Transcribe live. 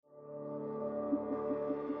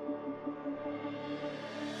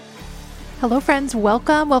Hello, friends.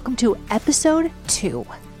 Welcome to episode 2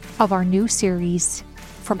 of our new series,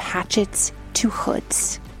 From Hatchets to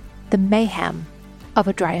Hoods, the mayhem of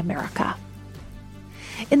a dry America.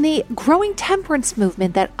 In the growing temperance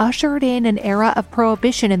movement that ushered in an era of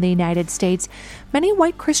prohibition in the United States, many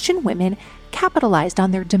white Christian women capitalized on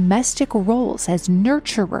their domestic roles as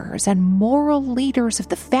nurturers and moral leaders of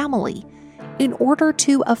the family in order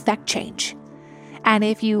to effect change. And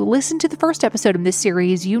if you listen to the first episode of this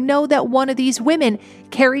series, you know that one of these women,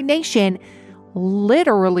 Carrie Nation,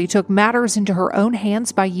 literally took matters into her own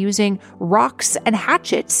hands by using rocks and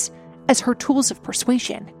hatchets as her tools of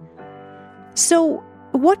persuasion. So,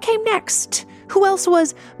 what came next? Who else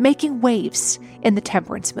was making waves in the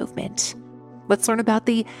temperance movement? Let's learn about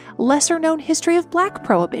the lesser-known history of Black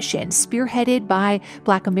prohibition, spearheaded by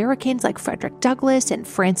Black Americans like Frederick Douglass and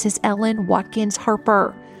Frances Ellen Watkins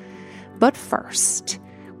Harper. But first,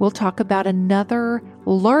 we'll talk about another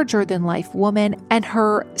larger-than-life woman and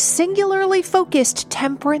her singularly focused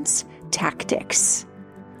temperance tactics.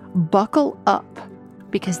 Buckle up,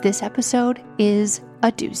 because this episode is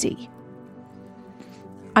a doozy.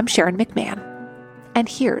 I'm Sharon McMahon, and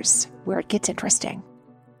here's where it gets interesting.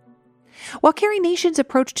 While Carrie Nation's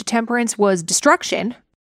approach to temperance was destruction,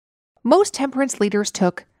 most temperance leaders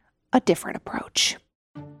took a different approach.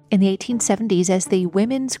 In the 1870s, as the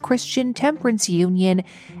Women's Christian Temperance Union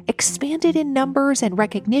expanded in numbers and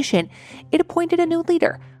recognition, it appointed a new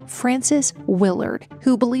leader, Frances Willard,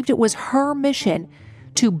 who believed it was her mission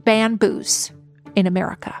to ban booze in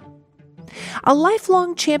America. A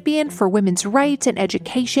lifelong champion for women's rights and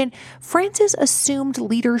education, Frances assumed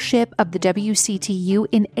leadership of the WCTU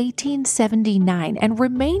in 1879 and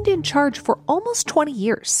remained in charge for almost 20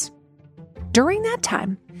 years. During that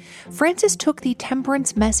time, Frances took the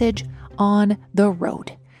temperance message on the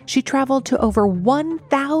road. She traveled to over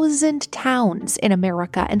 1,000 towns in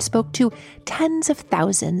America and spoke to tens of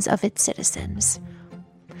thousands of its citizens.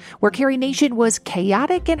 Where Carrie Nation was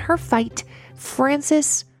chaotic in her fight,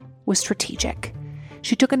 Frances was strategic.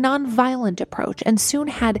 She took a nonviolent approach and soon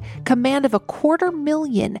had command of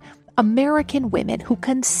 250,000 American women who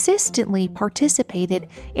consistently participated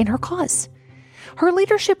in her cause. Her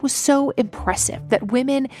leadership was so impressive that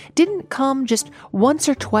women didn't come just once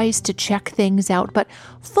or twice to check things out, but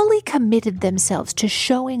fully committed themselves to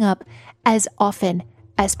showing up as often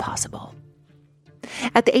as possible.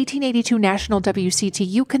 At the 1882 National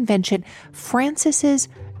WCTU Convention, Frances's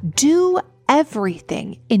Do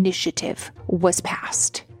Everything initiative was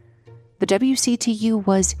passed. The WCTU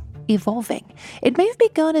was evolving. It may have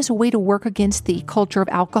begun as a way to work against the culture of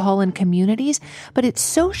alcohol in communities, but its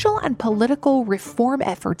social and political reform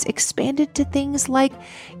efforts expanded to things like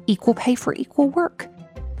equal pay for equal work,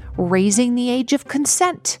 raising the age of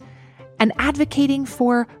consent, and advocating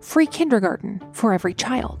for free kindergarten for every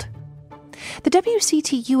child. The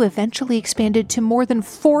WCTU eventually expanded to more than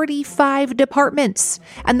 45 departments,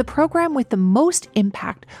 and the program with the most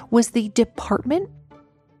impact was the Department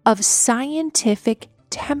of Scientific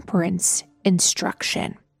Temperance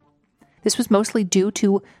Instruction. This was mostly due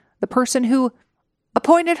to the person who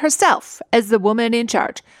appointed herself as the woman in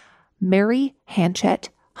charge, Mary Hanchett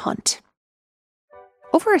Hunt.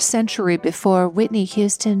 Over a century before Whitney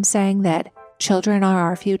Houston sang that children are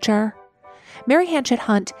our future, Mary Hanchett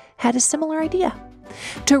Hunt had a similar idea.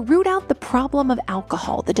 To root out the problem of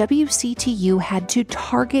alcohol, the WCTU had to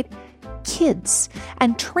target kids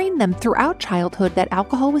and train them throughout childhood that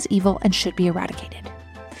alcohol was evil and should be eradicated.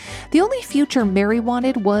 The only future Mary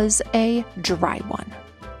wanted was a dry one,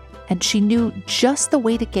 and she knew just the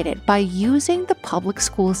way to get it by using the public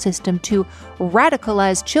school system to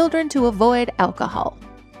radicalize children to avoid alcohol.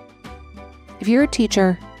 If you're a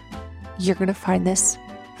teacher, you're going to find this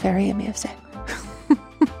very amusing.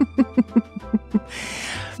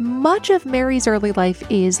 Much of Mary's early life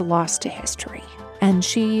is lost to history, and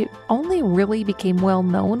she only really became well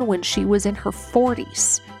known when she was in her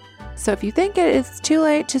 40s. So if you think it's too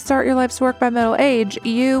late to start your life's work by middle age,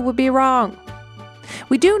 you would be wrong.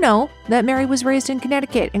 We do know that Mary was raised in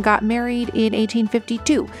Connecticut and got married in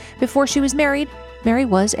 1852. Before she was married, Mary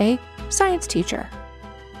was a science teacher.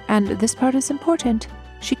 And this part is important.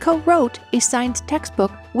 She co-wrote a science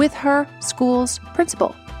textbook with her school's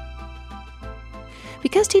principal.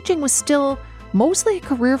 Because teaching was still mostly a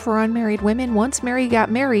career for unmarried women, once Mary got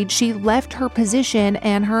married, she left her position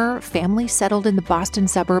and her family settled in the Boston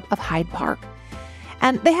suburb of Hyde Park.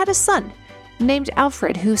 And they had a son named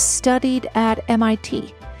Alfred who studied at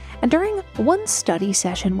MIT. And during one study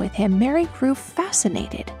session with him, Mary grew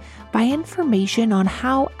fascinated by information on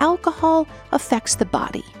how alcohol affects the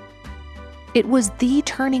body. It was the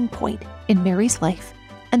turning point in Mary's life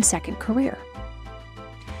and second career.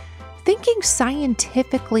 Thinking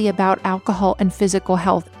scientifically about alcohol and physical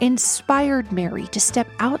health inspired Mary to step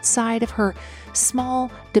outside of her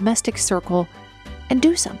small domestic circle and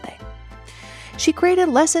do something. She created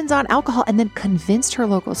lessons on alcohol and then convinced her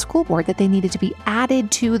local school board that they needed to be added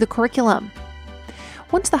to the curriculum.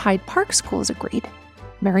 Once the Hyde Park schools agreed,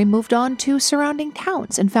 Mary moved on to surrounding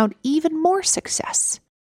towns and found even more success.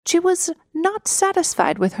 She was not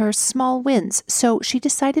satisfied with her small wins, so she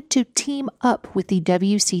decided to team up with the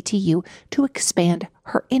WCTU to expand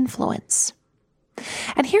her influence.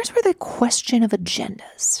 And here's where the question of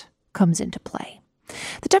agendas comes into play.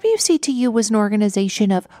 The WCTU was an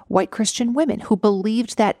organization of white Christian women who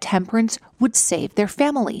believed that temperance would save their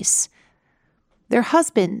families. Their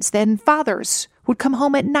husbands, then fathers, would come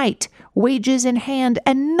home at night, wages in hand,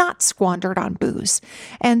 and not squandered on booze.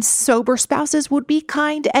 And sober spouses would be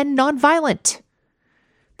kind and nonviolent.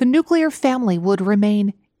 The nuclear family would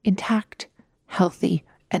remain intact, healthy,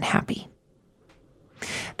 and happy.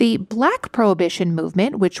 The Black Prohibition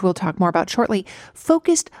movement, which we'll talk more about shortly,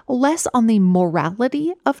 focused less on the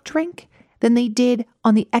morality of drink than they did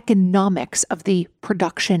on the economics of the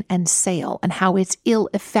production and sale and how its ill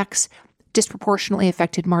effects disproportionately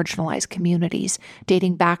affected marginalized communities,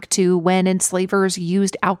 dating back to when enslavers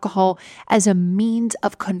used alcohol as a means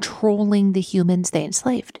of controlling the humans they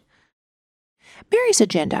enslaved. Mary's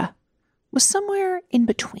agenda was somewhere in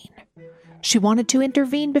between. She wanted to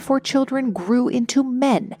intervene before children grew into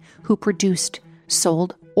men who produced,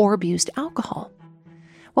 sold, or abused alcohol.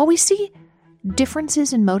 While we see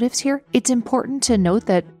differences in motives here, it's important to note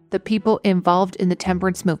that the people involved in the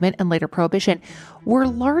temperance movement and later prohibition were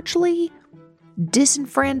largely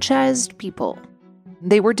disenfranchised people.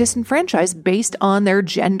 They were disenfranchised based on their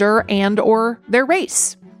gender and or their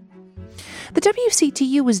race. The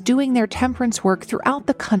WCTU was doing their temperance work throughout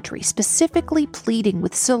the country, specifically pleading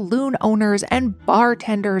with saloon owners and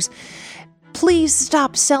bartenders, please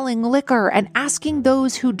stop selling liquor, and asking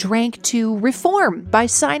those who drank to reform by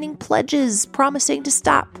signing pledges promising to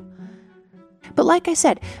stop. But like I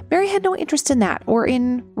said, Mary had no interest in that or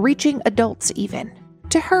in reaching adults even.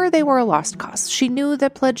 To her, they were a lost cause. She knew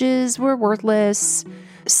that pledges were worthless.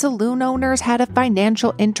 Saloon owners had a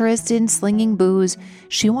financial interest in slinging booze.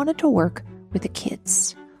 She wanted to work with the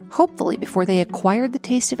kids, hopefully before they acquired the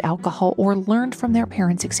taste of alcohol or learned from their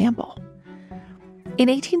parents' example. In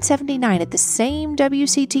 1879, at the same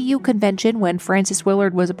WCTU convention when Frances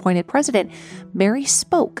Willard was appointed president, Mary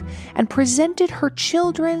spoke and presented her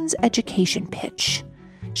children's education pitch.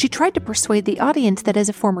 She tried to persuade the audience that as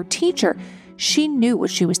a former teacher, she knew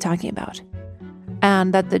what she was talking about,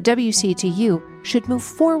 and that the WCTU should move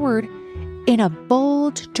forward in a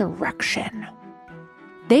bold direction.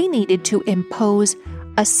 They needed to impose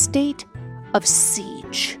a state of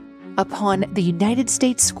siege upon the United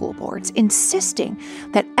States school boards, insisting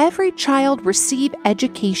that every child receive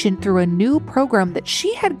education through a new program that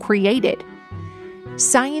she had created,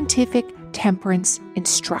 Scientific Temperance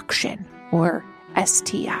Instruction, or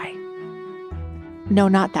STI. No,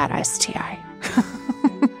 not that STI.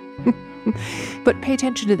 But pay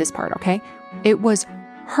attention to this part, okay? It was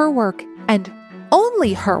her work and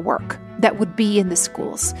only her work that would be in the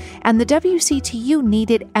schools. And the WCTU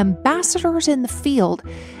needed ambassadors in the field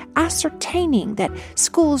ascertaining that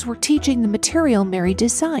schools were teaching the material Mary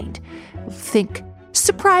designed. Think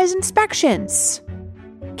surprise inspections.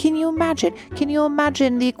 Can you imagine? Can you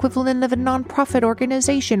imagine the equivalent of a nonprofit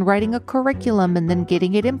organization writing a curriculum and then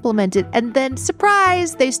getting it implemented, and then,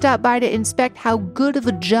 surprise, they stop by to inspect how good of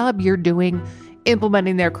a job you're doing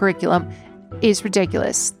implementing their curriculum? Is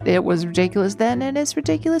ridiculous. It was ridiculous then and it's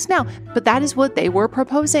ridiculous now, but that is what they were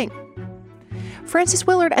proposing. Frances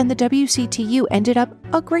Willard and the WCTU ended up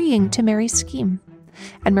agreeing to Mary's scheme,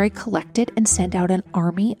 and Mary collected and sent out an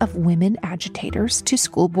army of women agitators to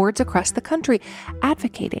school boards across the country,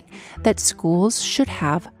 advocating that schools should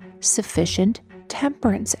have sufficient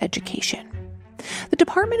temperance education. The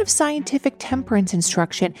Department of Scientific Temperance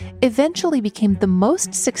Instruction eventually became the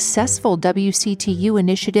most successful WCTU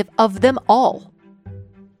initiative of them all,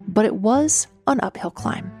 but it was an uphill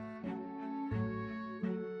climb.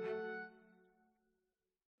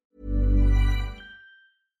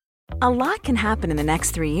 A lot can happen in the next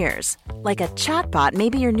 3 years. Like a chatbot may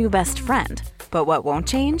be your new best friend. But what won't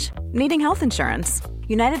change? Needing health insurance.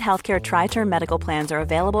 United Healthcare Tri-Term Medical Plans are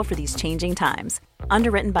available for these changing times.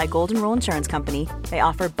 Underwritten by Golden Rule Insurance Company, they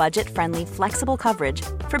offer budget-friendly, flexible coverage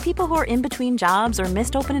for people who are in between jobs or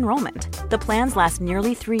missed open enrollment. The plans last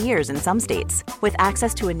nearly 3 years in some states, with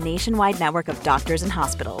access to a nationwide network of doctors and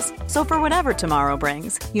hospitals. So for whatever tomorrow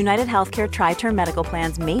brings, United Healthcare Tri-Term Medical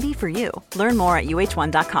Plans may be for you. Learn more at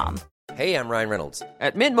uh1.com. Hey, I'm Ryan Reynolds.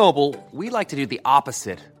 At Mint Mobile, we like to do the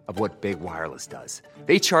opposite of what Big Wireless does.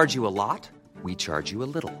 They charge you a lot, we charge you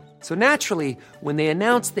a little. So naturally, when they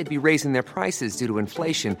announced they'd be raising their prices due to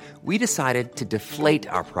inflation, we decided to deflate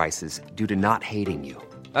our prices due to not hating you.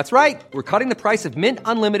 That's right. We're cutting the price of Mint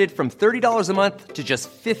Unlimited from $30 a month to just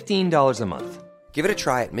 $15 a month. Give it a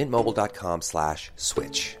try at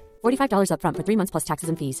mintmobile.com/switch. $45 up front for 3 months plus taxes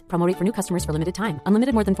and fees. Promo rate for new customers for limited time.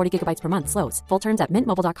 Unlimited more than 40 gigabytes per month. Slows full terms at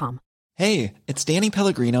mintmobile.com. Hey, it's Danny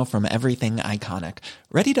Pellegrino from Everything Iconic.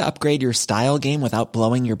 Ready to upgrade your style game without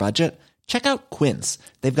blowing your budget? Check out Quince.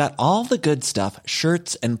 They've got all the good stuff,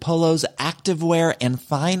 shirts and polos, activewear, and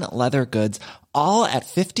fine leather goods, all at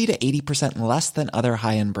 50 to 80% less than other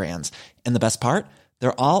high-end brands. And the best part?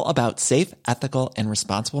 They're all about safe, ethical, and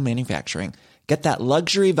responsible manufacturing. Get that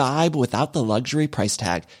luxury vibe without the luxury price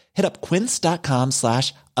tag. Hit up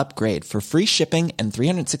quince.com/upgrade for free shipping and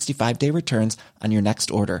 365-day returns on your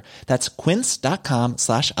next order. That's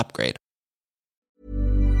quince.com/upgrade.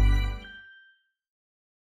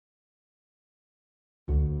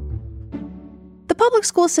 The public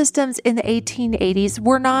school systems in the 1880s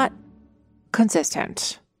were not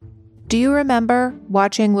consistent. Do you remember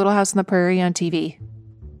watching Little House on the Prairie on TV?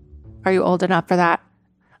 Are you old enough for that?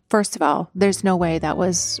 First of all, there's no way that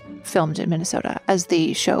was filmed in Minnesota, as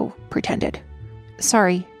the show pretended.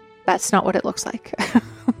 Sorry, that's not what it looks like.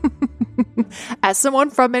 As someone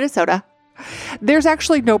from Minnesota, there's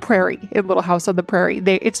actually no prairie in Little House on the Prairie.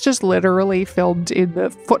 It's just literally filmed in the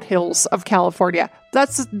foothills of California.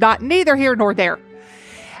 That's neither here nor there.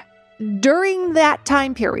 During that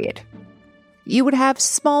time period, you would have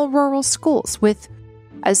small rural schools with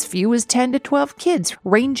as few as 10 to 12 kids,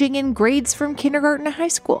 ranging in grades from kindergarten to high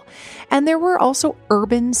school. And there were also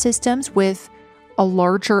urban systems with a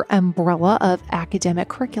larger umbrella of academic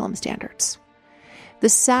curriculum standards. The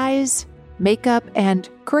size, makeup, and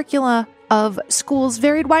curricula of schools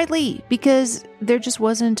varied widely because there just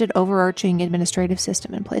wasn't an overarching administrative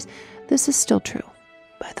system in place. This is still true,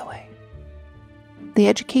 by the way. The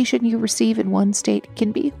education you receive in one state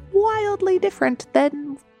can be wildly different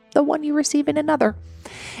than the one you receive in another.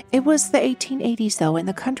 It was the 1880s, though, and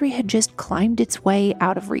the country had just climbed its way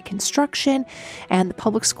out of Reconstruction, and the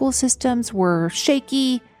public school systems were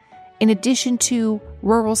shaky. In addition to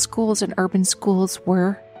rural schools and urban schools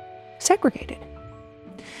were segregated.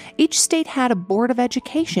 Each state had a board of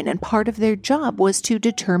education, and part of their job was to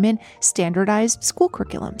determine standardized school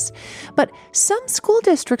curriculums. But some school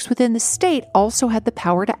districts within the state also had the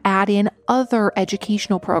power to add in other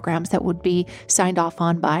educational programs that would be signed off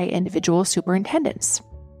on by individual superintendents.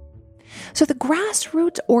 So the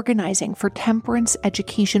grassroots organizing for temperance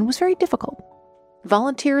education was very difficult.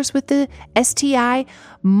 Volunteers with the STI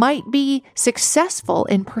might be successful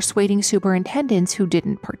in persuading superintendents who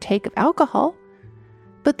didn't partake of alcohol,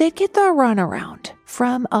 but they'd get the runaround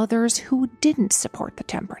from others who didn't support the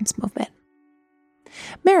temperance movement.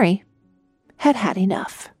 Mary had had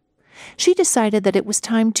enough. She decided that it was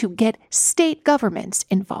time to get state governments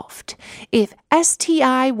involved. If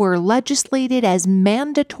STI were legislated as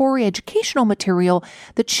mandatory educational material,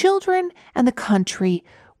 the children and the country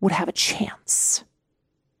would have a chance.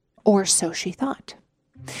 Or so she thought.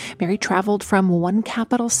 Mary traveled from one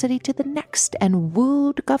capital city to the next and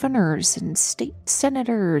wooed governors and state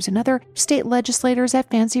senators and other state legislators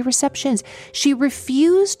at fancy receptions. She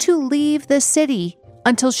refused to leave the city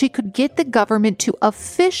until she could get the government to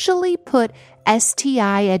officially put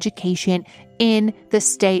STI education in the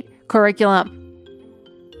state curriculum.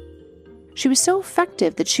 She was so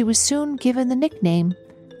effective that she was soon given the nickname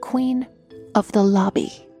Queen of the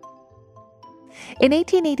Lobby. In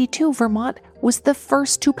 1882, Vermont was the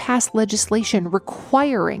first to pass legislation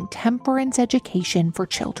requiring temperance education for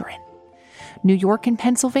children. New York and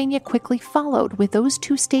Pennsylvania quickly followed, with those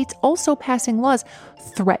two states also passing laws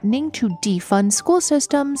threatening to defund school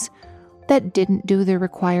systems that didn't do the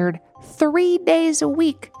required 3 days a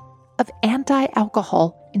week of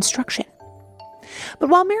anti-alcohol instruction. But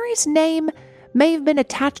while Mary's name may have been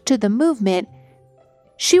attached to the movement,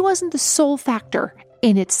 she wasn't the sole factor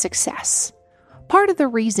in its success. Part of the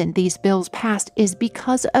reason these bills passed is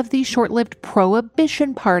because of the short-lived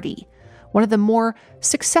Prohibition Party, one of the more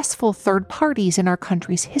successful third parties in our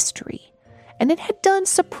country's history. And it had done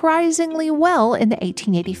surprisingly well in the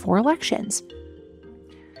 1884 elections.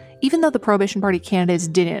 Even though the Prohibition Party candidates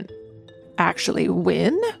didn't actually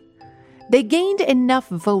win, they gained enough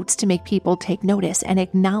votes to make people take notice and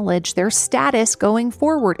acknowledge their status going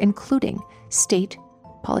forward, including state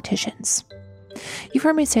politicians. You've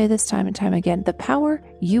heard me say this time and time again, the power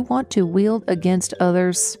you want to wield against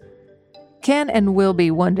others can and will be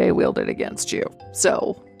one day wielded against you.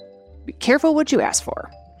 So be careful what you ask for.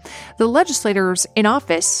 The legislators in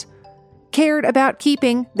office cared about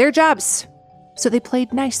keeping their jobs. So they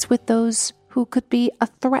played nice with those who could be a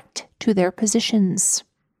threat to their positions.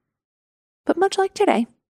 But much like today,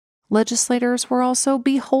 legislators were also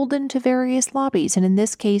beholden to various lobbies, and in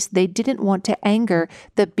this case, they didn't want to anger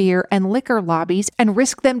the beer and liquor lobbies and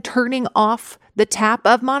risk them turning off the tap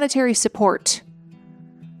of monetary support.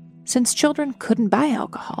 Since children couldn't buy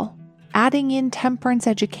alcohol, adding in temperance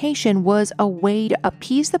education was a way to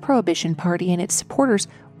appease the Prohibition Party and its supporters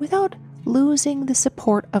without losing the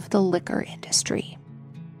support of the liquor industry.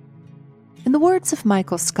 In the words of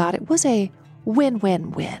Michael Scott, it was a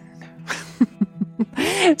win-win-win.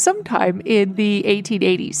 Sometime in the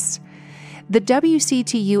 1880s, the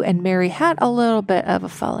WCTU and Mary had a little bit of a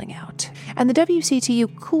falling out, and the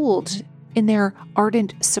WCTU cooled in their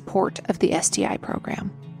ardent support of the STI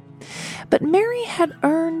program. But Mary had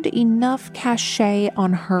earned enough cachet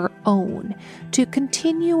on her own to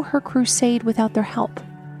continue her crusade without their help.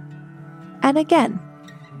 And again,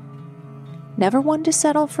 never one to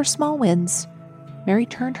settle for small wins, Mary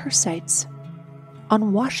turned her sights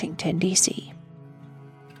on Washington, D.C.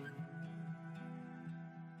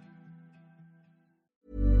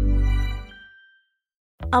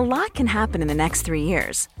 A lot can happen in the next 3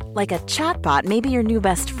 years. Like a chatbot may be your new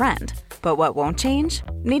best friend. But what won't change?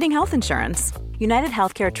 Needing health insurance. United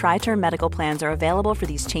Healthcare Tri-Term Medical Plans are available for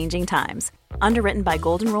these changing times. Underwritten by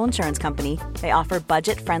Golden Rule Insurance Company, they offer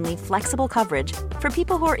budget-friendly, flexible coverage for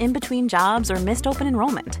people who are in between jobs or missed open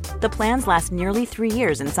enrollment. The plans last nearly 3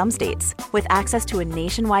 years in some states, with access to a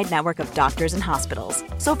nationwide network of doctors and hospitals.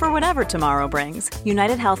 So for whatever tomorrow brings,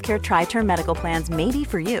 United Healthcare Tri-Term Medical Plans may be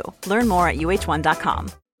for you. Learn more at uh1.com.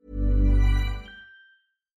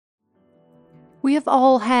 We have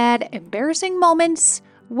all had embarrassing moments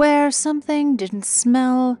where something didn't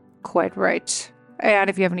smell quite right. And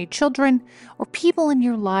if you have any children or people in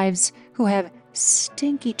your lives who have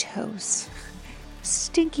stinky toes,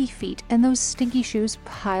 stinky feet, and those stinky shoes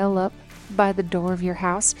pile up by the door of your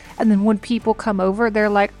house, and then when people come over, they're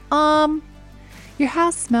like, your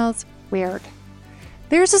house smells weird.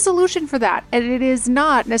 There's a solution for that, and it is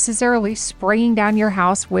not necessarily spraying down your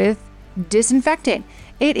house with disinfectant.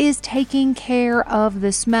 It is taking care of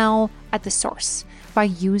the smell at the source by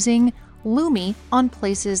using Lumi on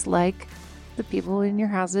places like the people in your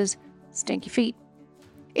house's stinky feet.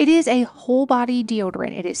 It is a whole body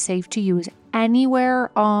deodorant. It is safe to use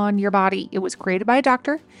anywhere on your body. It was created by a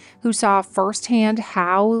doctor who saw firsthand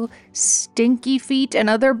how stinky feet and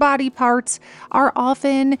other body parts are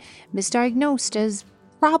often misdiagnosed as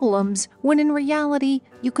problems, when in reality,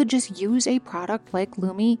 you could just use a product like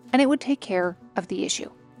Lumi and it would take care of the issue.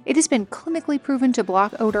 It has been clinically proven to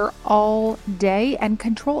block odor all day and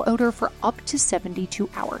control odor for up to 72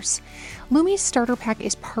 hours. Lumi's starter pack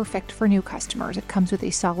is perfect for new customers. It comes with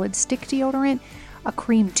a solid stick deodorant, a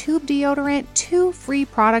cream tube deodorant, 2 free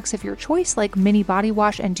products of your choice like mini body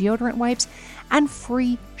wash and deodorant wipes, and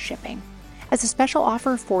free shipping. As a special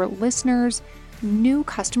offer for listeners, new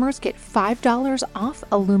customers get $5 off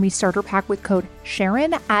a Lumi starter pack with code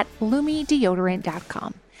Sharon at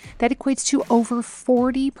LumiDeodorant.com. That equates to over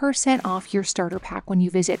 40% off your starter pack when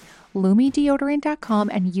you visit LumiDeodorant.com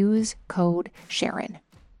and use code Sharon.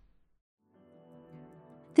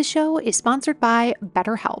 The show is sponsored by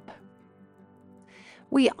BetterHelp.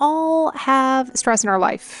 We all have stress in our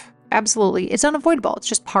life. Absolutely. It's unavoidable. It's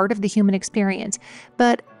just part of the human experience.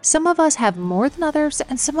 But some of us have more than others,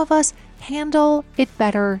 and some of us handle it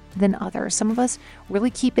better than others. Some of us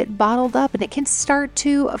really keep it bottled up, and it can start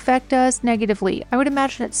to affect us negatively. I would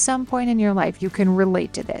imagine at some point in your life you can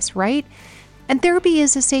relate to this, right? And therapy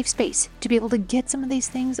is a safe space to be able to get some of these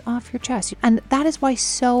things off your chest. And that is why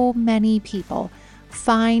so many people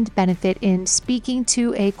find benefit in speaking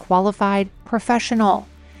to a qualified professional.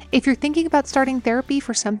 If you're thinking about starting therapy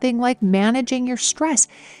for something like managing your stress,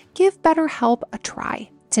 give BetterHelp a try.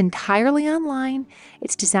 It's entirely online.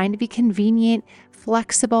 It's designed to be convenient,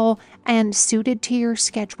 flexible, and suited to your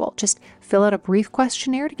schedule. Just fill out a brief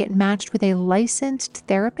questionnaire to get matched with a licensed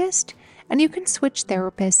therapist, and you can switch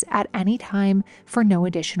therapists at any time for no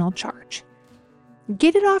additional charge.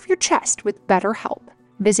 Get it off your chest with BetterHelp.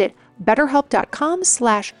 Visit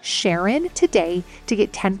BetterHelp.com/Sharon today to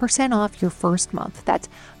get 10% off your first month. That's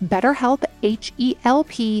BetterHelp,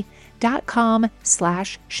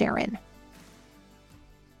 HELP.com/Sharon.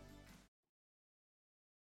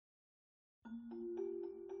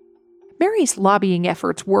 Mary's lobbying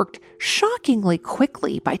efforts worked shockingly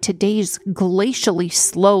quickly by today's glacially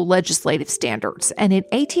slow legislative standards, and in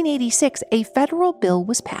 1886, a federal bill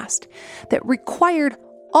was passed that required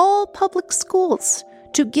all public schools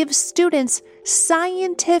to give students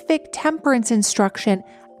scientific temperance instruction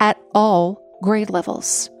at all grade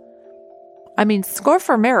levels. Score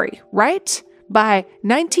for Mary, right? By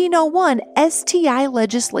 1901, STI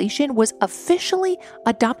legislation was officially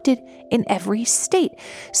adopted in every state.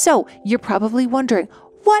 So you're probably wondering,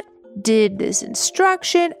 what did this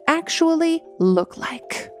instruction actually look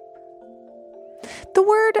like? The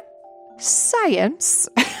word science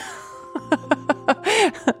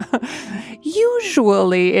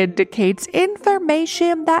usually indicates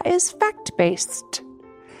information that is fact-based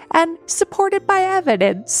and supported by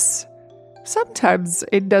evidence. Sometimes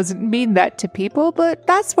it doesn't mean that to people, but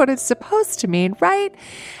that's what it's supposed to mean, right?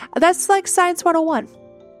 That's like Science 101.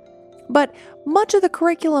 But much of the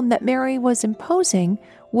curriculum that Mary was imposing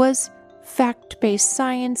was fact-based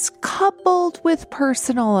science coupled with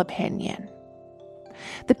personal opinion.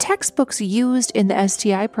 The textbooks used in the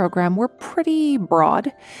STI program were pretty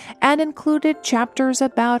broad and included chapters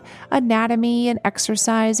about anatomy and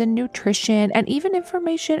exercise and nutrition and even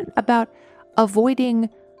information about avoiding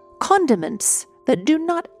condiments that do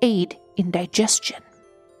not aid in digestion.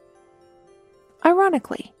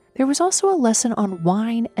 Ironically, there was also a lesson on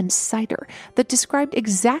wine and cider that described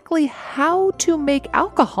exactly how to make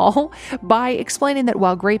alcohol by explaining that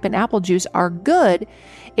while grape and apple juice are good,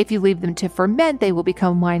 if you leave them to ferment, they will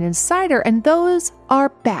become wine and cider, and those are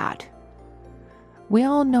bad. We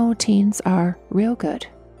all know teens are real good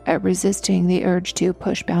at resisting the urge to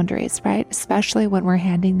push boundaries, right? Especially when we're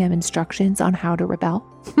handing them instructions on how to rebel.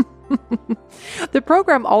 The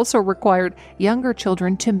program also required younger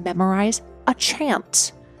children to memorize a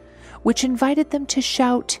chant, which invited them to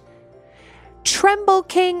shout, "Tremble,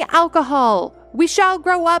 King Alcohol! We shall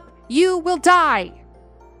grow up, you will die!"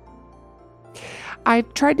 I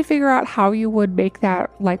tried to figure out how you would make that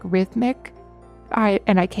rhythmic. I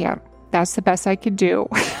can't. That's the best I could do.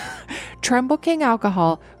 Tremble, King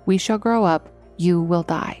Alcohol, we shall grow up, you will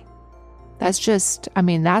die. That's just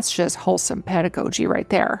wholesome pedagogy right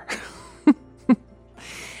there.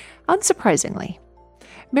 Unsurprisingly,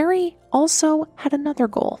 Mary also had another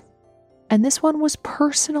goal, and this one was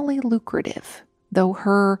personally lucrative, though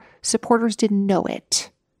her supporters didn't know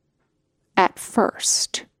it at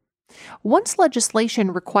first. Once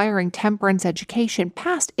legislation requiring temperance education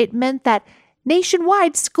passed, it meant that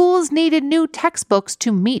nationwide schools needed new textbooks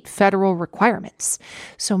to meet federal requirements.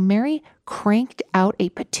 So Mary cranked out a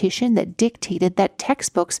petition that dictated that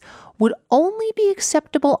textbooks would only be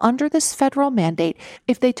acceptable under this federal mandate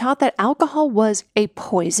if they taught that alcohol was a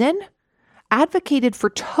poison, advocated for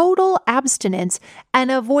total abstinence, and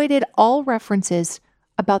avoided all references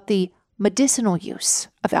about the medicinal use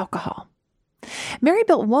of alcohol. Mary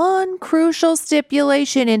built one crucial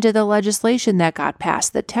stipulation into the legislation that got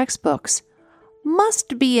passed: the textbooks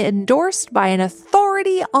must be endorsed by an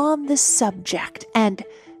authority on the subject. And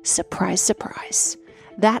surprise, surprise,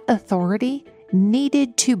 that authority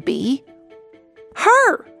needed to be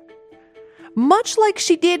her. Much like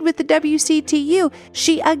she did with the WCTU,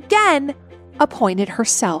 she again appointed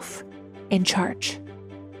herself in charge.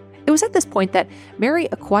 It was at this point that Mary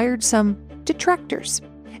acquired some detractors,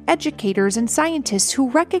 educators, and scientists who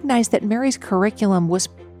recognized that Mary's curriculum was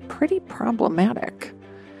pretty problematic.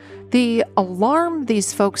 The alarm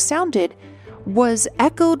these folks sounded was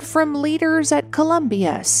echoed from leaders at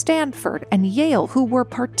Columbia, Stanford, and Yale, who were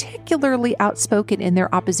particularly outspoken in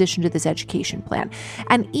their opposition to this education plan.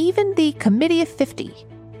 And even the Committee of 50,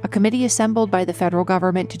 a committee assembled by the federal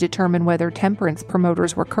government to determine whether temperance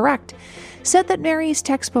promoters were correct, said that Mary's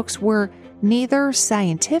textbooks were neither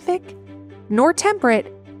scientific, nor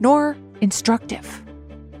temperate, nor instructive.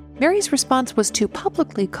 Mary's response was to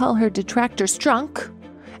publicly call her detractors drunk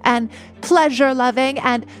and pleasure-loving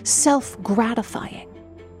and self-gratifying.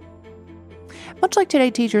 Much like today,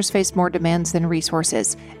 teachers face more demands than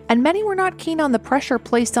resources, and many were not keen on the pressure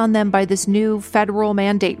placed on them by this new federal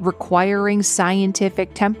mandate requiring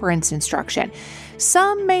scientific temperance instruction.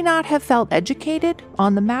 Some may not have felt educated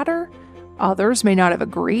on the matter. Others may not have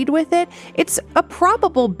agreed with it. It's a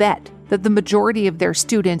probable bet that the majority of their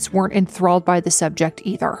students weren't enthralled by the subject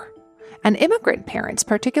either. And immigrant parents,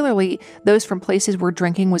 particularly those from places where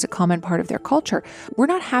drinking was a common part of their culture, were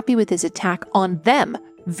not happy with his attack on them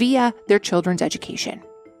via their children's education.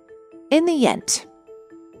 In the end,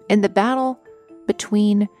 in the battle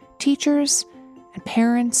between teachers and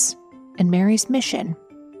parents and Mary's mission,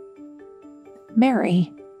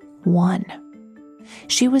 Mary won.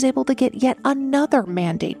 She was able to get yet another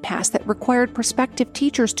mandate passed that required prospective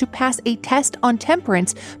teachers to pass a test on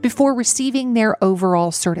temperance before receiving their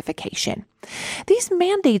overall certification. These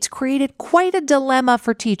mandates created quite a dilemma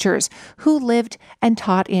for teachers who lived and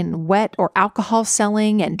taught in wet or alcohol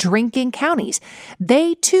selling and drinking counties.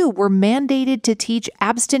 They too were mandated to teach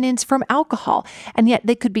abstinence from alcohol, and yet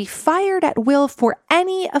they could be fired at will for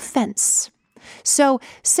any offense. So,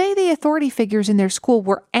 say the authority figures in their school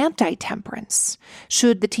were anti-temperance.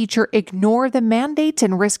 Should the teacher ignore the mandates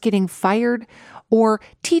and risk getting fired, or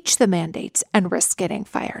teach the mandates and risk getting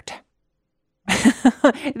fired?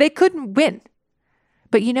 They couldn't win.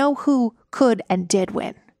 But you know who could and did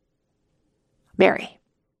win? Mary.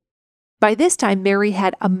 By this time, Mary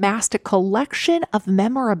had amassed a collection of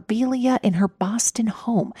memorabilia in her Boston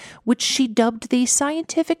home, which she dubbed the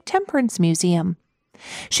Scientific Temperance Museum.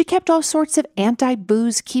 She kept all sorts of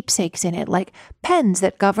anti-booze keepsakes in it, like pens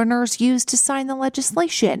that governors used to sign the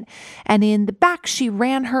legislation. And in the back, she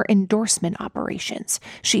ran her endorsement operations.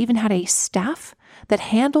 She even had a staff that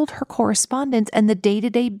handled her correspondence and the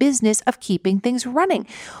day-to-day business of keeping things running.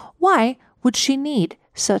 Why would she need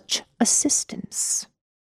such assistance?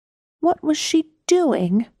 What was she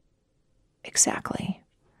doing exactly?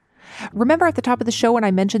 Remember at the top of the show when I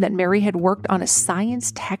mentioned that Mary had worked on a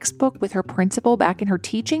science textbook with her principal back in her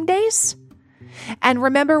teaching days? And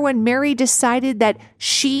remember when Mary decided that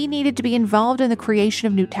she needed to be involved in the creation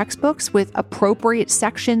of new textbooks with appropriate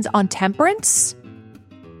sections on temperance?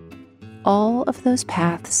 All of those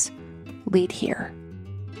paths lead here.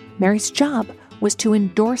 Mary's job was to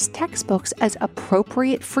endorse textbooks as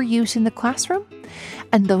appropriate for use in the classroom,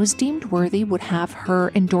 and those deemed worthy would have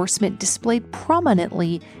her endorsement displayed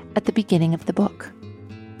prominently at the beginning of the book.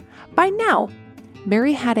 By now,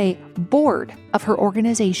 Mary had a board of her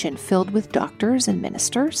organization filled with doctors and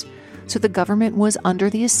ministers, so the government was under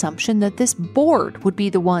the assumption that this board would be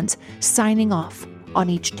the ones signing off on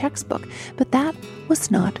each textbook. But that was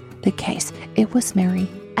not the case. It was Mary,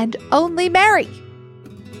 and only Mary.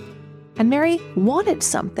 And Mary wanted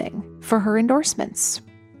something for her endorsements.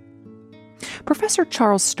 Professor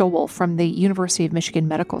Charles Stowell from the University of Michigan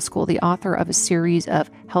Medical School, the author of a series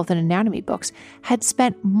of health and anatomy books, had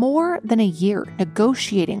spent more than a year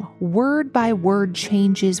negotiating word-by-word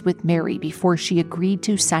changes with Mary before she agreed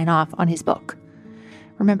to sign off on his book.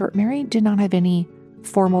 Remember, Mary did not have any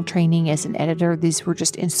formal training as an editor. These were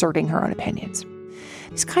just inserting her own opinions.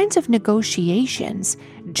 These kinds of negotiations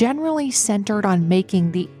generally centered on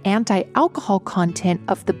making the anti-alcohol content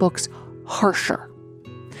of the books harsher.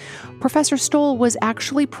 Professor Stoll was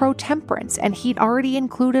actually pro-temperance, and he'd already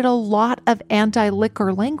included a lot of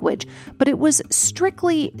anti-liquor language, but it was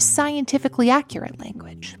strictly scientifically accurate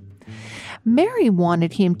language. Mary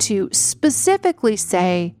wanted him to specifically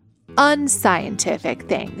say unscientific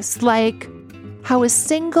things, like how a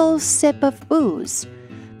single sip of booze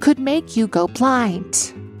could make you go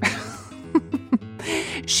blind.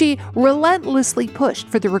 She relentlessly pushed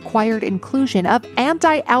for the required inclusion of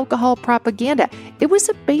anti-alcohol propaganda. It was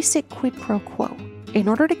a basic quid pro quo. In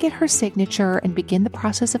order to get her signature and begin the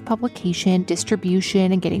process of publication,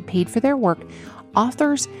 distribution, and getting paid for their work,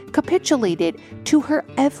 authors capitulated to her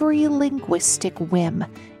every linguistic whim,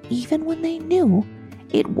 even when they knew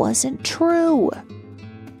it wasn't true.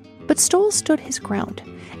 But Stoll stood his ground,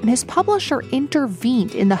 and his publisher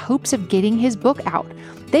intervened in the hopes of getting his book out.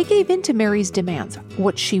 They gave in to Mary's demands.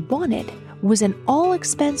 What she wanted was an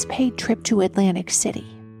all-expense-paid trip to Atlantic City.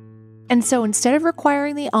 And so instead of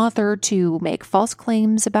requiring the author to make false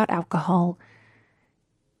claims about alcohol,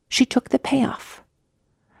 she took the payoff.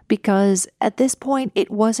 Because at this point, it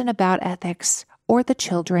wasn't about ethics or the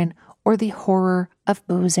children or the horror of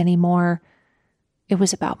booze anymore. It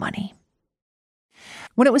was about money.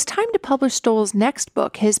 When it was time to publish Stoll's next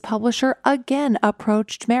book, his publisher again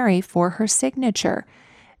approached Mary for her signature.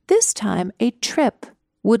 This time, a trip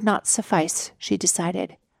would not suffice, she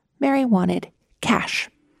decided. Mary wanted cash.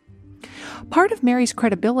 Part of Mary's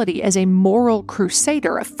credibility as a moral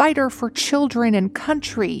crusader, a fighter for children and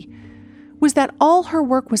country, was that all her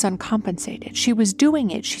work was uncompensated. She was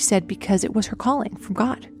doing it, she said, because it was her calling from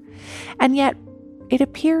God. And yet, it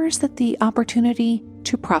appears that the opportunity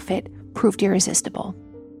to profit proved irresistible.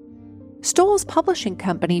 Stoll's publishing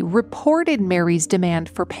company reported Mary's demand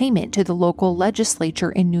for payment to the local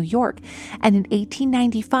legislature in New York, and in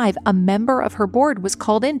 1895, a member of her board was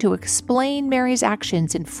called in to explain Mary's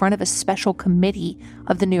actions in front of a special committee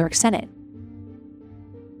of the New York Senate.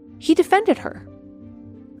 He defended her,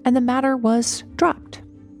 and the matter was dropped.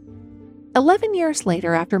 11 years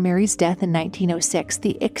later, after Mary's death in 1906,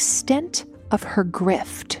 the extent of her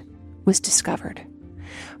grift was discovered.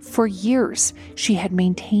 For years, she had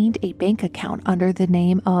maintained a bank account under the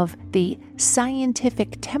name of the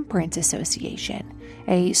Scientific Temperance Association,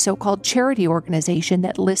 a so-called charity organization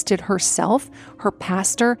that listed herself, her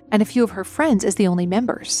pastor, and a few of her friends as the only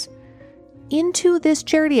members. Into this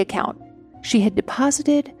charity account, she had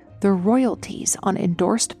deposited the royalties on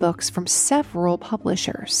endorsed books from several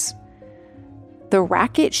publishers. The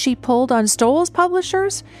racket she pulled on Stoll's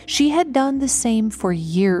publishers, she had done the same for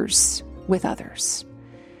years with others.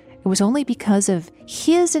 It was only because of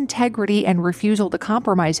his integrity and refusal to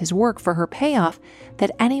compromise his work for her payoff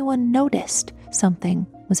that anyone noticed something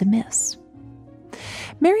was amiss.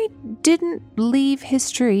 Mary didn't leave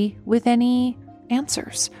history with any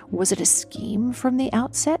answers. Was it a scheme from the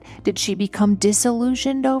outset? Did she become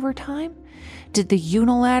disillusioned over time? Did the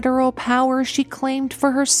unilateral power she claimed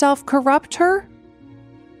for herself corrupt her?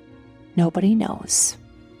 Nobody knows.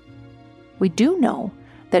 We do know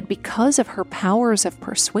that because of her powers of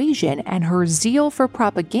persuasion and her zeal for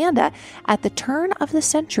propaganda, at the turn of the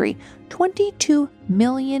century, 22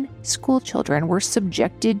 million schoolchildren were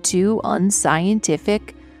subjected to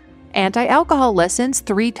unscientific anti-alcohol lessons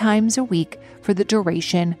 3 times a week for the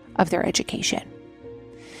duration of their education.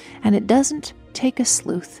 And it doesn't take a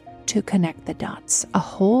sleuth to connect the dots. A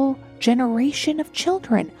whole generation of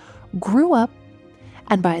children grew up,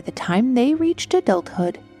 and by the time they reached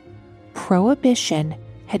adulthood, prohibition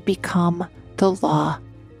had become the law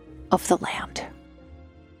of the land.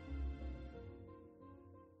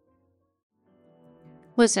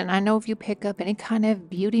 Listen, I know if you pick up any kind of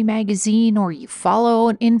beauty magazine or you follow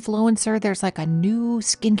an influencer, there's like a new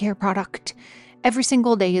skincare product every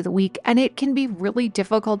single day of the week, and it can be really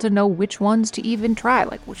difficult to know which ones to even try,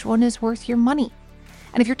 like which one is worth your money.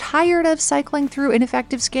 And if you're tired of cycling through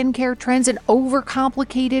ineffective skincare trends and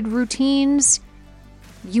overcomplicated routines,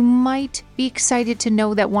 you might be excited to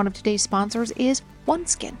know that one of today's sponsors is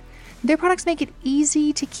OneSkin. Their products make it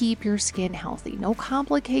easy to keep your skin healthy. No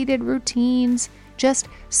complicated routines, just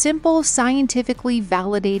simple, scientifically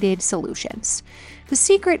validated solutions. The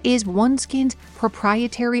secret is OneSkin's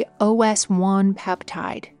proprietary OS1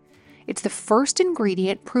 peptide. It's the first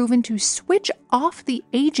ingredient proven to switch off the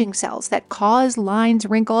aging cells that cause lines,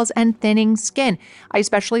 wrinkles, and thinning skin. I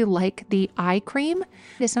especially like the eye cream.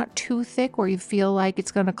 It's not too thick where you feel like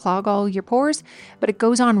it's going to clog all your pores, but it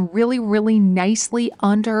goes on really, really nicely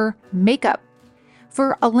under makeup.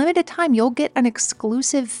 For a limited time, you'll get an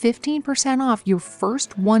exclusive 15% off your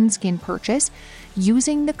first OneSkin purchase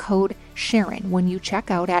using the code Sharon when you check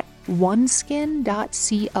out at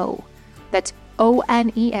oneskin.co. That's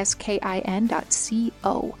oneskin.co.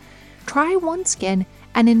 Try OneSkin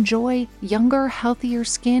and enjoy younger, healthier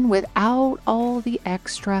skin without all the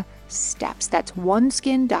extra steps. That's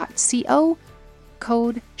oneskin.co,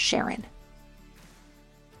 code Sharon.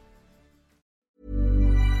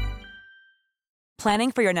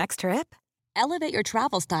 Planning for your next trip? Elevate your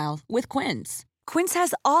travel style with Quince. Quince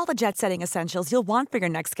has all the jet-setting essentials you'll want for your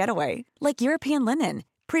next getaway, like European linen,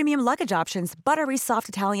 premium luggage options, buttery soft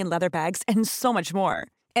Italian leather bags, and so much more.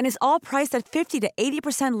 And is all priced at 50 to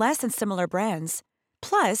 80% less than similar brands.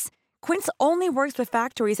 Plus, Quince only works with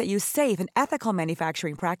factories that use safe and ethical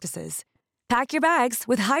manufacturing practices. Pack your bags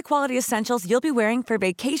with high-quality essentials you'll be wearing for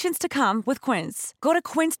vacations to come with Quince. Go to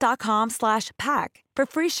quince.com/pack for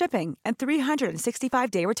free shipping and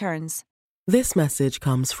 365-day returns. This message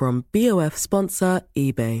comes from BOF sponsor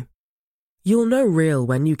eBay. You'll know real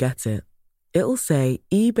when you get it. It'll say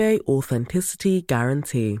eBay Authenticity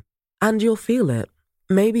Guarantee. And you'll feel it.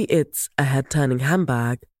 Maybe it's a head-turning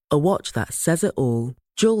handbag, a watch that says it all,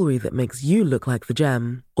 jewelry that makes you look like the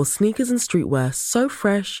gem, or sneakers and streetwear so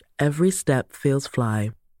fresh every step feels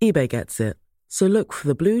fly. eBay gets it. So look for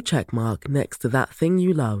the blue check mark next to that thing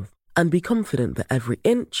you love. And be confident that every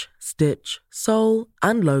inch, stitch, sole,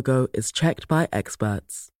 and logo is checked by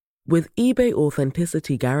experts. With eBay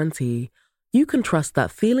Authenticity Guarantee, you can trust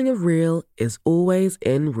that feeling of real is always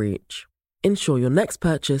in reach. Ensure your next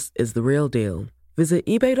purchase is the real deal. Visit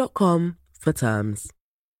ebay.com for terms.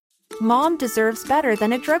 Mom deserves better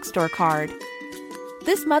than a drugstore card.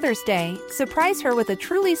 This Mother's Day, surprise her with a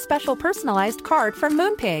truly special personalized card from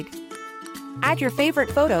Moonpig. Add your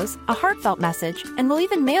favorite photos, a heartfelt message, and we'll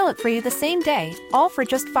even mail it for you the same day, all for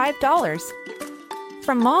just $5.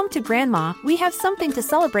 From mom to grandma, we have something to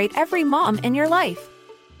celebrate every mom in your life.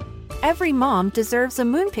 Every mom deserves a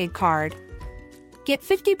Moonpig card. Get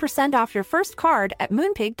 50% off your first card at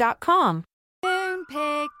moonpig.com.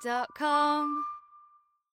 Moonpig.com.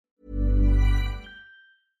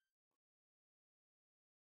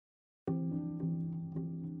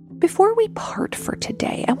 Before we part for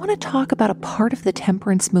today, I want to talk about a part of the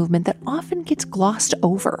temperance movement that often gets glossed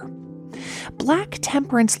over. Black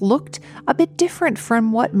temperance looked a bit different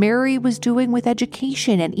from what Mary was doing with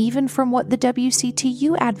education and even from what the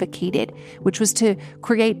WCTU advocated, which was to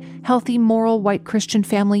create healthy, moral, white Christian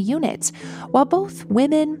family units. While both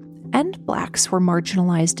women and blacks were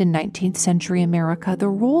marginalized in 19th century America, the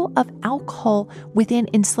role of alcohol within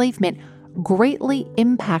enslavement greatly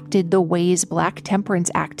impacted the ways Black temperance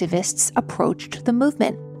activists approached the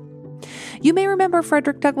movement. You may remember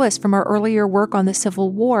Frederick Douglass from our earlier work on the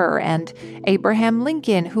Civil War, and Abraham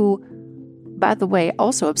Lincoln, who, by the way,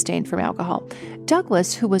 also abstained from alcohol.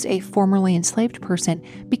 Douglass, who was a formerly enslaved person,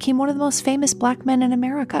 became one of the most famous Black men in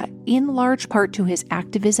America, in large part to his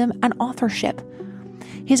activism and authorship.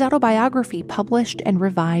 His autobiography, published and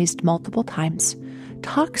revised multiple times,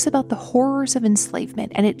 talks about the horrors of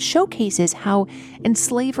enslavement, and it showcases how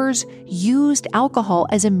enslavers used alcohol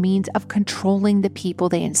as a means of controlling the people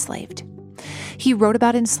they enslaved. He wrote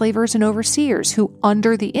about enslavers and overseers who,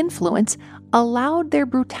 under the influence, allowed their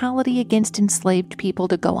brutality against enslaved people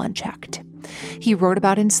to go unchecked. He wrote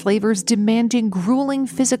about enslavers demanding grueling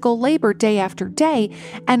physical labor day after day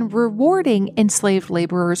and rewarding enslaved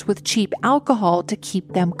laborers with cheap alcohol to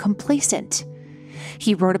keep them complacent.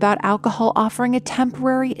 He wrote about alcohol offering a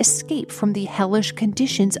temporary escape from the hellish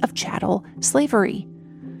conditions of chattel slavery.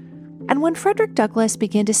 And when Frederick Douglass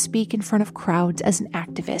began to speak in front of crowds as an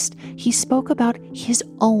activist, he spoke about his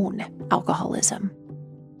own alcoholism.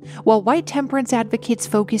 While white temperance advocates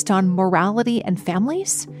focused on morality and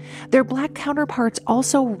families, their Black counterparts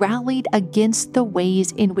also rallied against the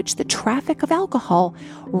ways in which the traffic of alcohol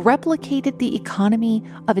replicated the economy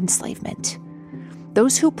of enslavement.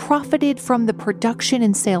 Those who profited from the production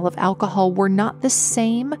and sale of alcohol were not the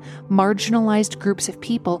same marginalized groups of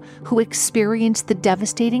people who experienced the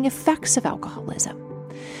devastating effects of alcoholism.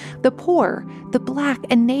 The poor, the Black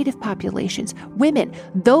and Native populations, women,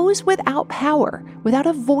 those without power, without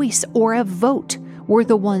a voice or a vote, were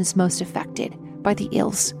the ones most affected by the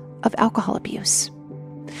ills of alcohol abuse.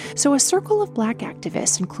 So a circle of Black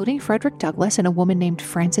activists, including Frederick Douglass and a woman named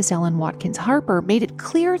Frances Ellen Watkins Harper, made it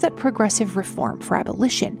clear that progressive reform for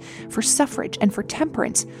abolition, for suffrage, and for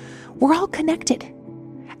temperance were all connected,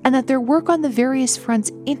 and that their work on the various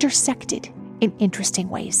fronts intersected in interesting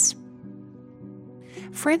ways.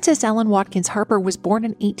 Frances Ellen Watkins Harper was born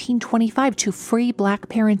in 1825 to free Black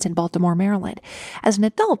parents in Baltimore, Maryland. As an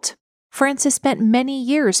adult, Frances spent many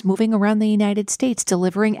years moving around the United States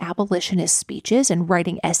delivering abolitionist speeches and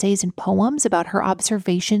writing essays and poems about her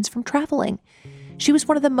observations from traveling. She was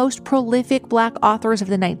one of the most prolific Black authors of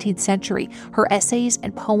the 19th century. Her essays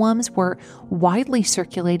and poems were widely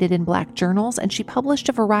circulated in Black journals, and she published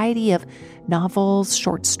a variety of novels,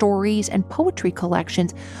 short stories, and poetry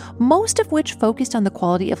collections, most of which focused on the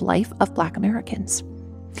quality of life of Black Americans.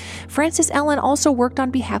 Frances Ellen also worked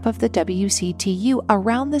on behalf of the WCTU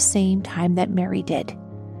around the same time that Mary did.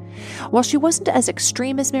 While she wasn't as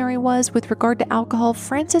extreme as Mary was with regard to alcohol,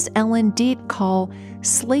 Frances Ellen did call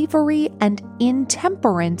slavery and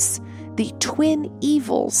intemperance the twin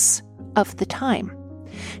evils of the time.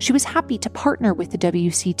 She was happy to partner with the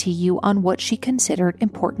WCTU on what she considered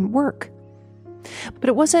important work. But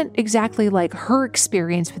it wasn't exactly like her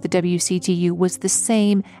experience with the WCTU was the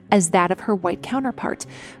same as that of her white counterparts.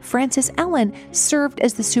 Frances Ellen served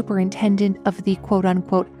as the superintendent of the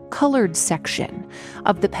quote-unquote colored section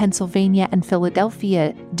of the Pennsylvania and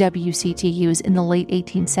Philadelphia WCTUs in the late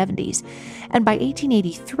 1870s. And by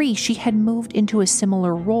 1883, she had moved into a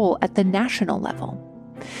similar role at the national level.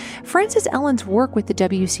 Frances Ellen's work with the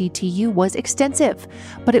WCTU was extensive,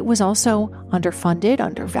 but it was also underfunded,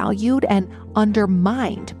 undervalued, and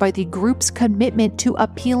undermined by the group's commitment to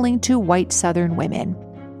appealing to white Southern women,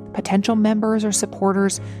 potential members or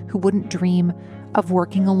supporters who wouldn't dream of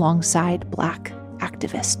working alongside Black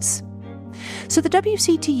activists. So the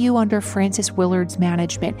WCTU under Frances Willard's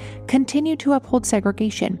management continued to uphold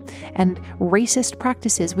segregation and racist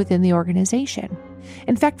practices within the organization.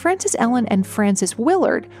 In fact, Frances Ellen and Frances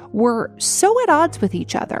Willard were so at odds with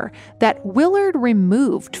each other that Willard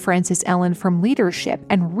removed Frances Ellen from leadership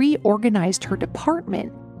and reorganized her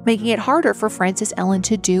department, making it harder for Frances Ellen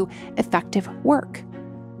to do effective work.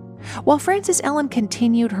 While Frances Ellen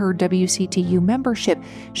continued her WCTU membership,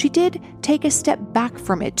 she did take a step back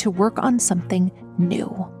from it to work on something new.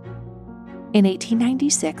 In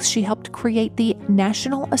 1896, she helped create the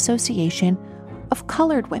National Association of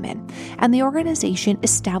Colored Women, and the organization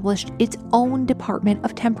established its own department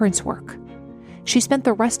of temperance work. She spent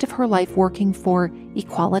the rest of her life working for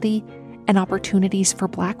equality and opportunities for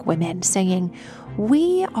Black women, saying,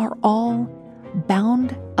 "We are all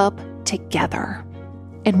bound up together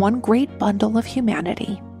in one great bundle of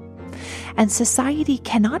humanity, and society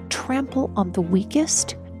cannot trample on the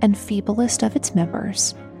weakest and feeblest of its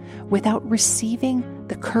members without receiving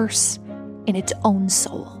the curse in its own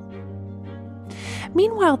soul."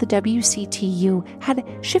 Meanwhile, the WCTU had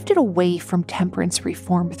shifted away from temperance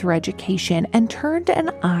reform through education and turned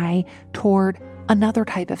an eye toward another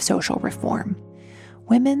type of social reform: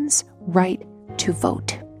 women's right to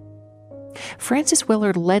vote. Frances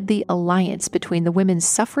Willard led the alliance between the women's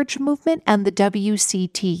suffrage movement and the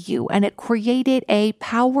WCTU, and it created a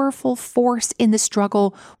powerful force in the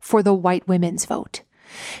struggle for the white women's vote.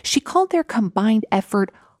 She called their combined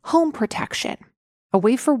effort home protection, a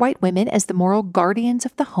way for white women as the moral guardians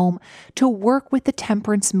of the home to work with the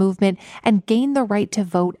temperance movement and gain the right to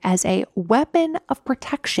vote as a weapon of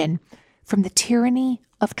protection from the tyranny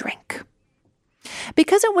of drink.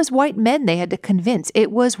 Because it was white men they had to convince,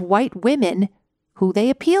 it was white women who they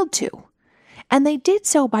appealed to. And they did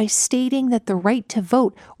so by stating that the right to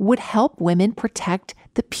vote would help women protect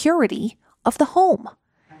the purity of the home.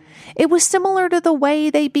 It was similar to the way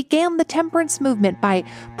they began the temperance movement by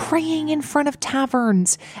praying in front of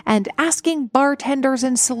taverns and asking bartenders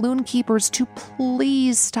and saloon keepers to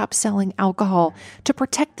please stop selling alcohol to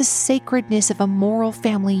protect the sacredness of a moral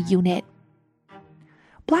family unit.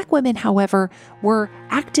 Black women, however, were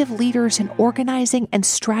active leaders in organizing and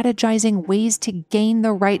strategizing ways to gain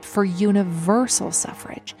the right for universal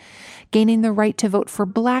suffrage. Gaining the right to vote for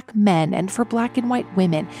Black men and for Black and white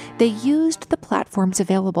women, they used the platforms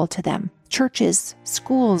available to them, churches,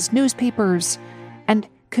 schools, newspapers, and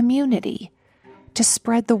community, to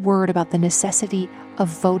spread the word about the necessity of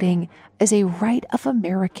voting as a right of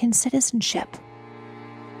American citizenship.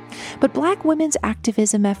 But Black women's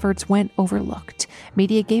activism efforts went overlooked.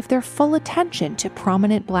 Media gave their full attention to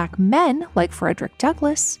prominent Black men like Frederick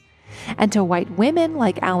Douglass, and to white women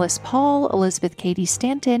like Alice Paul, Elizabeth Cady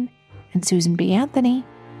Stanton, and Susan B. Anthony.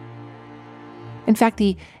 In fact,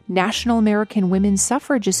 the National American Women's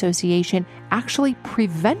Suffrage Association actually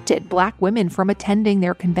prevented Black women from attending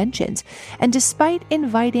their conventions. And despite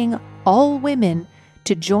inviting all women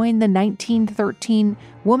to join the 1913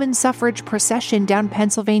 woman suffrage procession down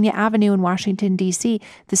Pennsylvania Avenue in Washington, D.C.,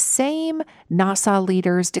 the same Nassau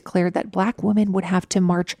leaders declared that Black women would have to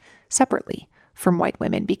march separately from white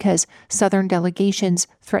women because Southern delegations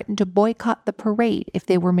threatened to boycott the parade if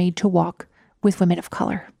they were made to walk with women of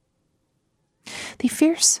color. The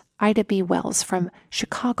fierce Ida B. Wells from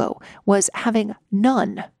Chicago was having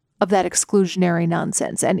none of that exclusionary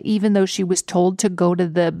nonsense, and even though she was told to go to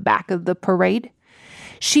the back of the parade,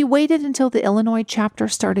 she waited until the Illinois chapter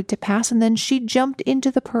started to pass, and then she jumped into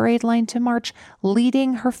the parade line to march,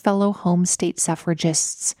 leading her fellow home state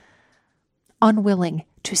suffragists, unwilling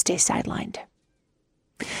to stay sidelined.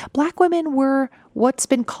 Black women were what's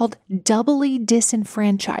been called doubly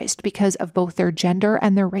disenfranchised because of both their gender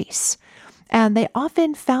and their race. And they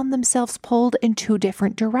often found themselves pulled in two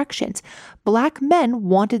different directions. Black men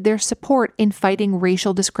wanted their support in fighting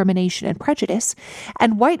racial discrimination and prejudice,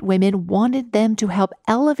 and white women wanted them to help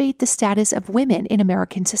elevate the status of women in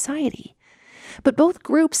American society. But both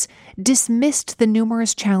groups dismissed the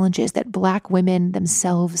numerous challenges that Black women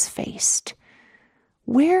themselves faced.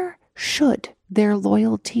 Where should their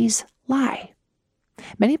loyalties lie?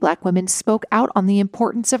 Many Black women spoke out on the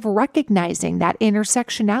importance of recognizing that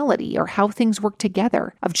intersectionality, or how things work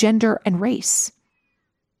together, of gender and race.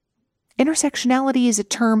 Intersectionality is a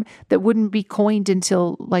term that wouldn't be coined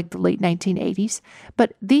until like the late 1980s,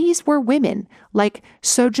 but these were women like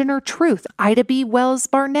Sojourner Truth, Ida B. Wells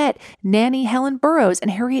Barnett, Nannie Helen Burroughs, and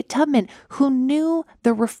Harriet Tubman, who knew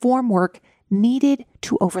the reform work needed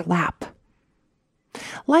to overlap.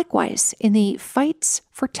 Likewise, in the fights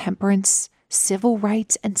for temperance, civil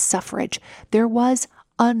rights, and suffrage, there was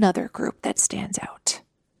another group that stands out: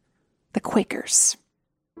 the Quakers.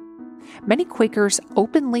 Many Quakers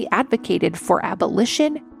openly advocated for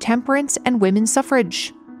abolition, temperance, and women's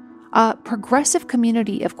suffrage. A progressive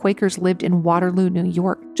community of Quakers lived in Waterloo, New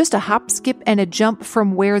York, just a hop, skip, and a jump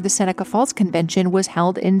from where the Seneca Falls Convention was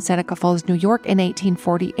held in Seneca Falls, New York in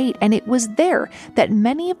 1848, and it was there that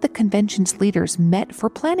many of the convention's leaders met for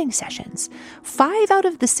planning sessions. 5 out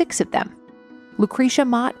of the 6 of them, Lucretia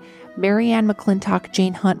Mott, Mary Ann McClintock,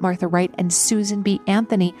 Jane Hunt, Martha Wright, and Susan B.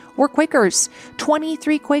 Anthony, were Quakers.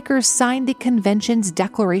 23 Quakers signed the convention's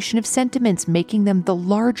Declaration of Sentiments, making them the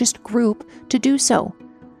largest group to do so.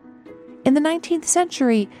 In the 19th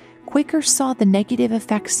century, Quakers saw the negative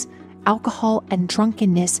effects alcohol and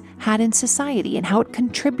drunkenness had in society and how it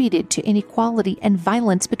contributed to inequality and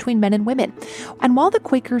violence between men and women. And while the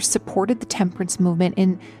Quakers supported the temperance movement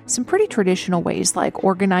in some pretty traditional ways, like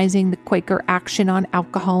organizing the Quaker Action on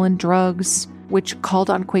Alcohol and Drugs, which called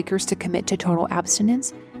on Quakers to commit to total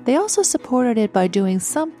abstinence, they also supported it by doing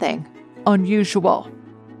something unusual.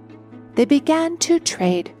 They began to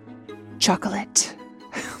trade chocolate.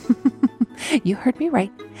 You heard me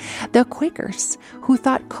right. The Quakers, who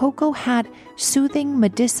thought cocoa had soothing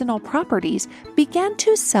medicinal properties, began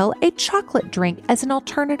to sell a chocolate drink as an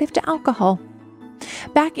alternative to alcohol.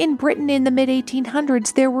 Back in Britain in the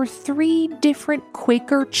mid-1800s, there were 3 different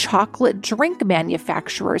Quaker chocolate drink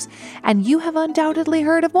manufacturers, and you have undoubtedly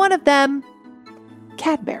heard of one of them,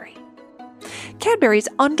 Cadbury. Cadbury's,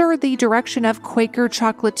 under the direction of Quaker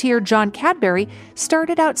chocolatier John Cadbury,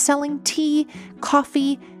 started out selling tea,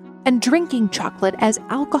 coffee, and drinking chocolate as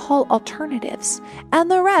alcohol alternatives. And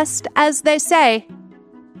the rest, as they say,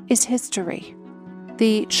 is history.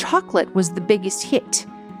 The chocolate was the biggest hit,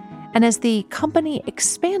 and as the company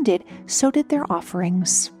expanded, so did their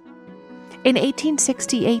offerings. In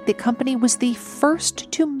 1868, the company was the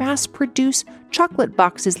first to mass-produce chocolate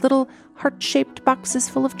boxes, little heart-shaped boxes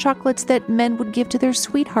full of chocolates that men would give to their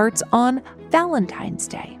sweethearts on Valentine's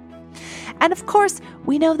Day. And of course,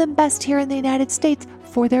 we know them best here in the United States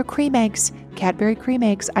for their cream eggs. Cadbury cream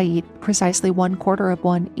eggs. I eat precisely 1/4 of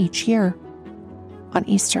one each year on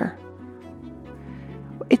Easter.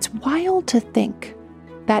 It's wild to think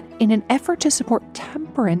that in an effort to support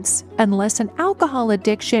temperance and lessen alcohol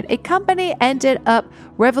addiction, a company ended up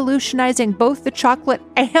revolutionizing both the chocolate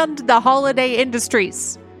and the holiday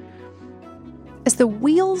industries. As the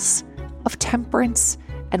wheels of temperance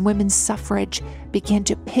and women's suffrage began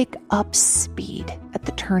to pick up speed at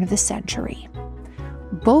the turn of the century,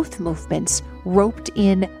 both movements roped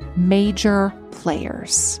in major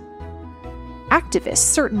players. Activists,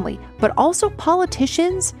 certainly, but also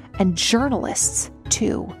politicians and journalists,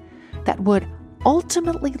 too, that would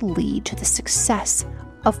ultimately lead to the success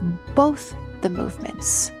of both the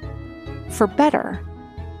movements, for better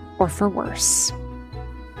or for worse.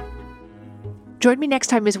 Join me next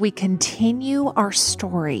time as we continue our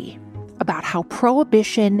story about how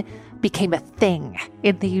Prohibition became a thing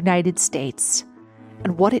in the United States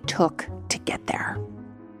and what it took to get there.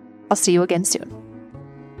 I'll see you again soon.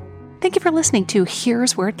 Thank you for listening to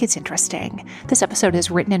Here's Where It Gets Interesting. This episode is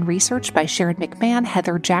written and researched by Sharon McMahon,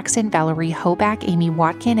 Heather Jackson, Valerie Hoback, Amy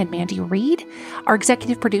Watkin, and Mandy Reed. Our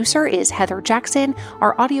executive producer is Heather Jackson.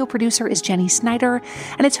 Our audio producer is Jenny Snyder,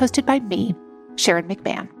 and it's hosted by me, Sharon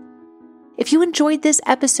McMahon. If you enjoyed this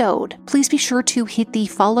episode, please be sure to hit the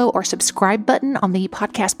follow or subscribe button on the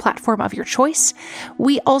podcast platform of your choice.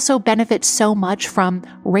 We also benefit so much from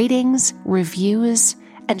ratings, reviews,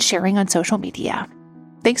 and sharing on social media.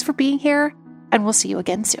 Thanks for being here, and we'll see you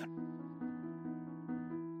again soon.